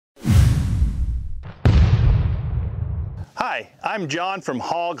Hi, I'm John from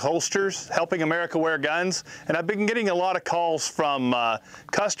HAWG Holsters, helping America wear guns, and I've been getting a lot of calls from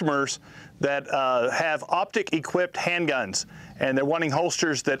customers that have optic-equipped handguns, and they're wanting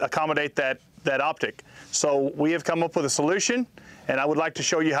holsters that accommodate that optic. So we have come up with a solution, and I would like to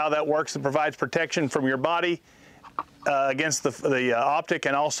show you how that works. It provides protection from your body against the optic,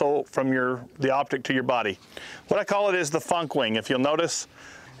 and also from the optic to your body. What I call it is the funk wing. If you'll notice,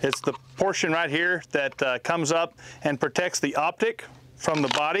 it's the portion right here that comes up and protects the optic from the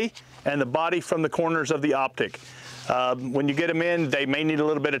body and the body from the corners of the optic. When you get them in, they may need a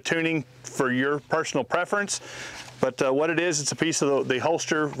little bit of tuning for your personal preference, but what it is, it's a piece of the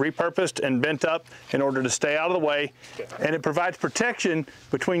holster repurposed and bent up in order to stay out of the way, and it provides protection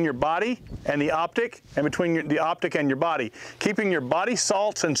between your body and the optic, and between the optic and your body, keeping your body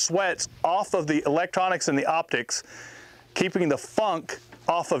salts and sweats off of the electronics and the optics, keeping the funk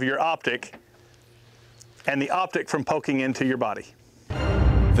off of your optic, and the optic from poking into your body.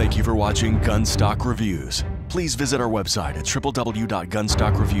 Thank you for watching Gun Stock Reviews. Please visit our website at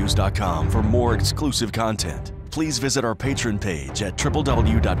www.gunstockreviews.com for more exclusive content. Please visit our Patreon page at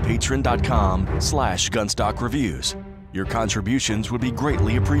www.patreon.com/gunstockreviews. Your contributions would be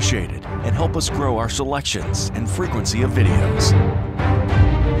greatly appreciated and help us grow our selections and frequency of videos.